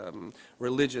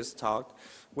religious talk,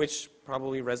 which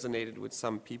probably resonated with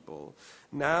some people.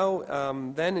 Now,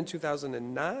 then in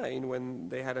 2009, when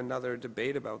they had another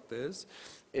debate about this,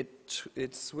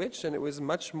 it switched, and it was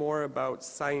much more about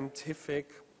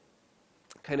scientific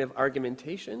kind of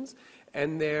argumentations,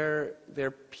 and their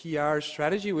PR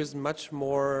strategy was much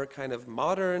more kind of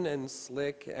modern and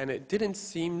slick, and it didn't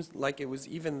seem like it was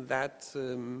even that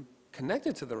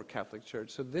connected to the Catholic Church.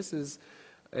 So this is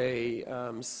a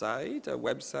site, a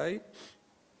website,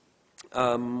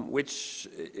 which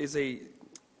is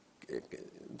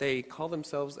they call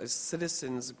themselves a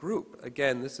citizens group.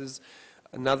 Again, this is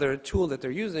another tool that they're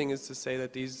using, is to say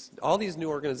that all these new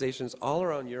organizations all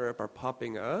around Europe are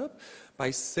popping up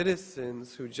by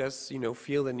citizens who just,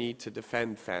 feel the need to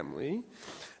defend family.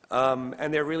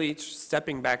 And they're really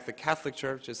stepping back. The Catholic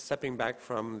Church is stepping back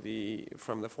from the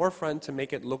forefront to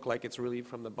make it look like it's really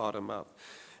from the bottom up.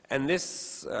 And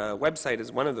this website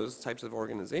is one of those types of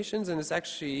organizations, and it's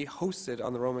actually hosted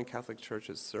on the Roman Catholic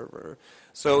Church's server.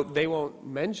 So they won't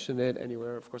mention it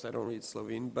anywhere. Of course, I don't read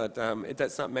Slovene, but it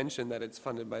does not mention that it's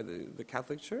funded by the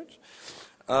Catholic Church.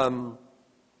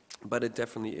 But it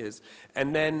definitely is.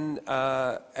 And then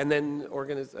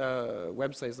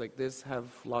websites like this have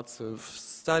lots of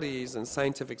studies and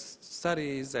scientific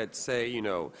studies that say,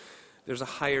 there's a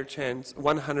higher chance,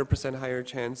 100% higher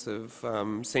chance of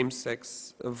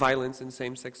same-sex violence in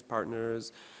same-sex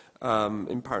partners,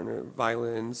 in partner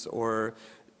violence, or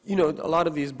a lot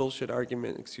of these bullshit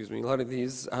arguments. A lot of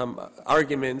these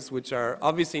arguments which are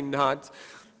obviously not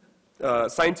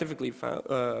scientifically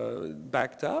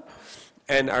backed up,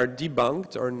 and are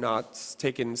debunked or not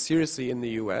taken seriously in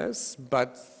the U.S.,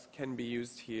 but can be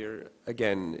used here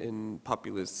again in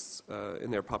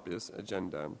their populist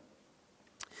agenda.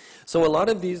 So a lot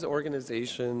of these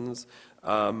organizations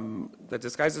that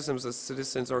disguise themselves as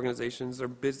citizens organizations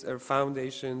or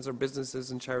foundations or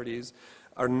businesses and charities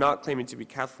are not claiming to be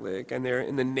Catholic, and they're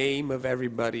in the name of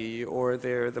everybody, or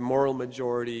they're the moral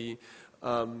majority,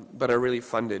 but are really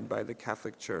funded by the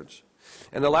Catholic Church.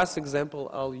 And the last example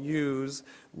I'll use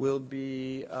will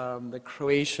be the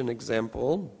Croatian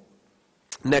example,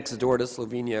 next door to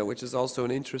Slovenia, which is also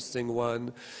an interesting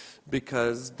one,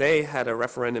 because they had a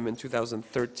referendum in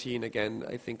 2013, again,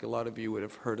 I think a lot of you would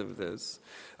have heard of this,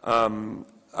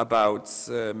 about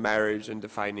marriage and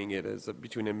defining it as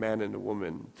between a man and a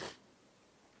woman.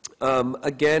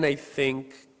 Again, I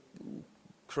think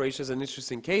Croatia is an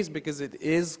interesting case because it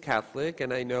is Catholic,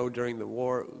 and I know during the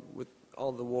war, with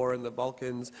all the war in the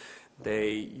Balkans,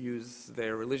 they use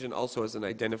their religion also as an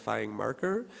identifying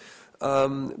marker.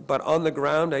 But on the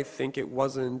ground, I think it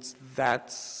wasn't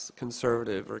that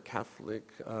conservative or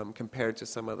Catholic compared to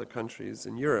some other countries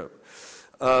in Europe.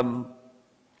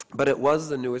 But it was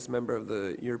the newest member of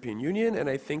the European Union, and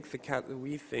I think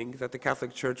we think that the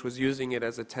Catholic Church was using it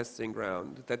as a testing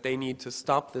ground, that they need to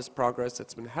stop this progress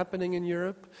that's been happening in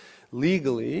Europe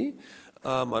legally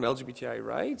on LGBTI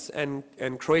rights, and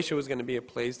Croatia was going to be a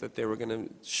place that they were going to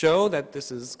show that this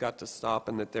has got to stop,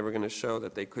 and that they were going to show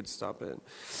that they could stop it.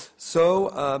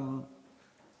 So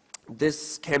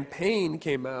this campaign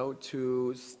came out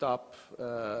to stop,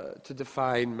 to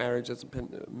define marriage as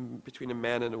between a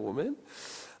man and a woman.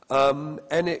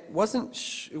 And it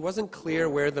wasn't clear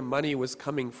where the money was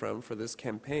coming from for this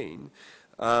campaign.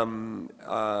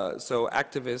 So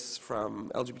activists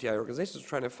from LGBTI organizations were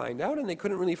trying to find out, and they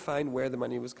couldn't really find where the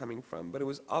money was coming from. But it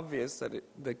was obvious that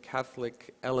the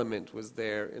Catholic element was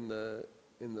there in the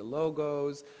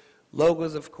logos,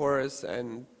 of course,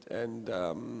 and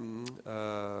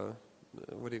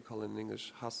what do you call it in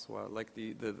English? Haswa, like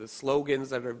the slogans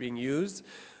that are being used.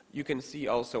 You can see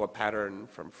also a pattern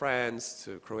from France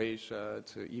to Croatia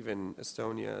to even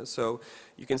Estonia. So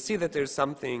you can see that there's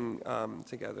something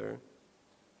together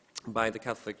by the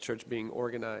Catholic Church being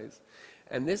organized.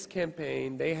 And this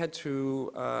campaign, they had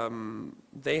to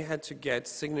get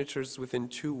signatures within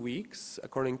 2 weeks,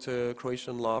 according to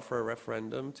Croatian law, for a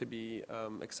referendum to be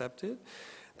accepted.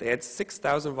 They had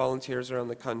 6,000 volunteers around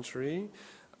the country.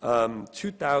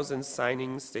 2,000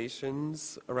 signing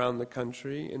stations around the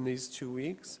country in these 2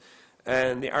 weeks,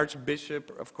 and the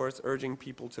Archbishop, of course, urging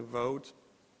people to vote.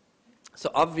 So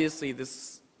obviously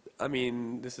this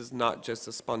is not just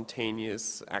a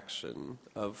spontaneous action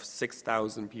of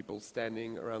 6,000 people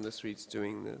standing around the streets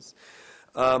doing this.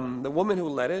 The woman who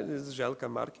led it is Željka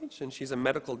Markić, and she's a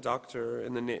medical doctor,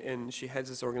 and she heads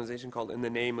this organization called In the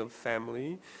Name of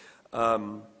Family.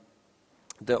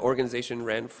 The organization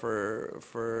ran in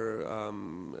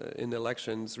the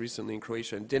elections recently in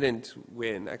Croatia and didn't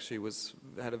win. Actually,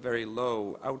 had a very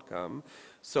low outcome.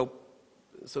 So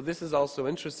this is also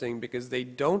interesting because they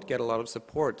don't get a lot of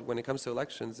support when it comes to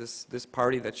elections. This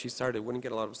party that she started wouldn't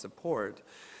get a lot of support,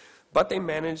 but they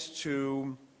managed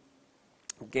to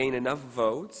gain enough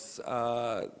votes,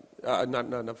 not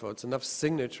enough votes, enough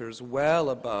signatures, well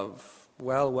above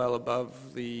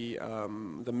the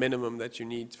minimum that you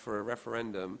need for a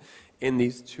referendum in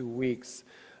these 2 weeks.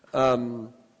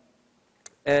 And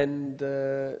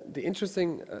the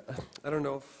interesting, I don't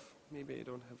know if maybe I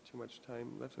don't have too much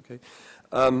time left. Okay.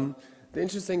 The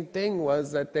interesting thing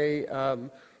was that they.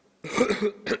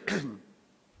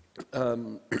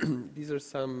 These are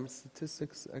some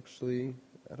statistics, actually.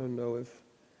 I don't know if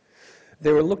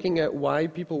they were looking at why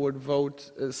people would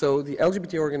vote. So the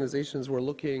LGBT organizations were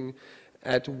looking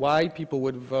at why people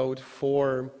would vote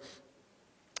for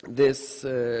this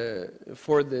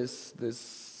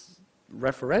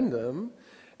referendum,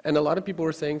 and a lot of people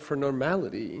were saying for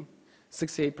normality,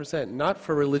 68%, not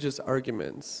for religious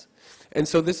arguments. And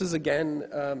so this is again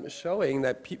showing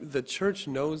that the church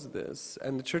knows this,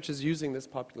 and the church is using this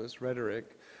populist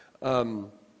rhetoric.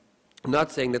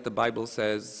 Not saying that the Bible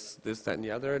says this, that, and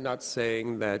the other, not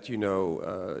saying that,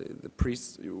 the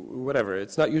priests, whatever.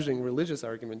 It's not using religious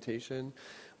argumentation,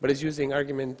 but it's using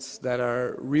arguments that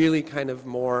are really kind of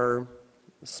more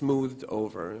smoothed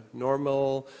over.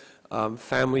 Normal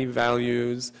family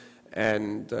values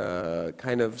and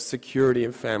kind of security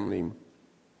of family.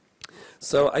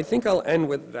 So I think I'll end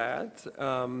with that,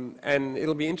 and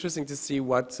it'll be interesting to see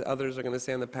what others are going to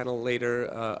say on the panel later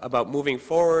about moving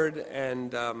forward,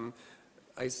 and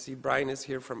I see Brian is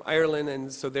here from Ireland,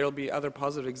 and so there'll be other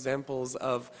positive examples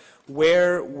of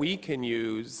where we can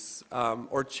use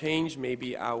or change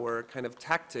maybe our kind of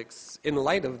tactics in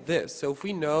light of this. So if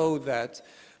we know that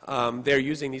they're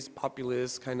using these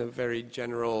populist kind of very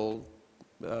general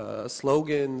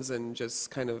slogans and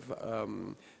just kind of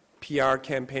PR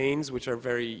campaigns, which are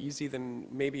very easy, then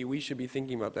maybe we should be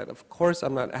thinking about that. Of course,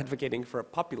 I'm not advocating for a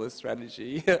populist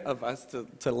strategy of us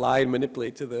to lie and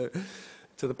manipulate to the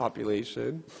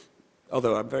population,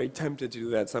 although I'm very tempted to do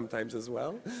that sometimes as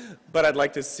well. But I'd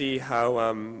like to see how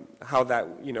that,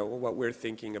 what we're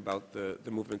thinking about the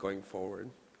movement going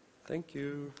forward. Thank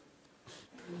you.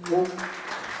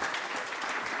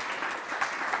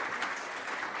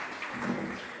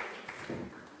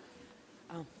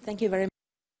 Thank you very much.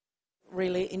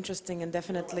 Really interesting, and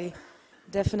definitely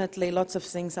lots of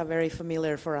things are very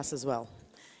familiar for us as well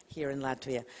here in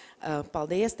Latvia.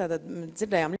 Paldies, tātad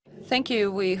dzirdējām. Thank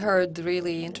you. We heard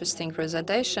really interesting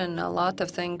presentation. A lot of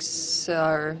things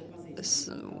are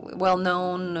well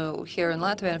known here in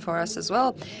Latvia and for us as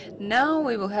well. Now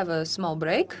we will have a small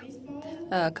break,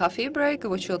 a coffee break,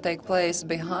 which will take place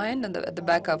behind at the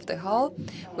back of the hall.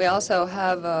 We also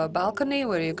have a balcony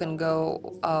where you can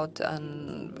go out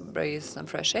and breathe some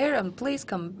fresh air, and please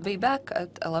be back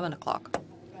at 11 o'clock.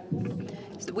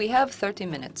 So we have 30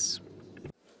 minutes.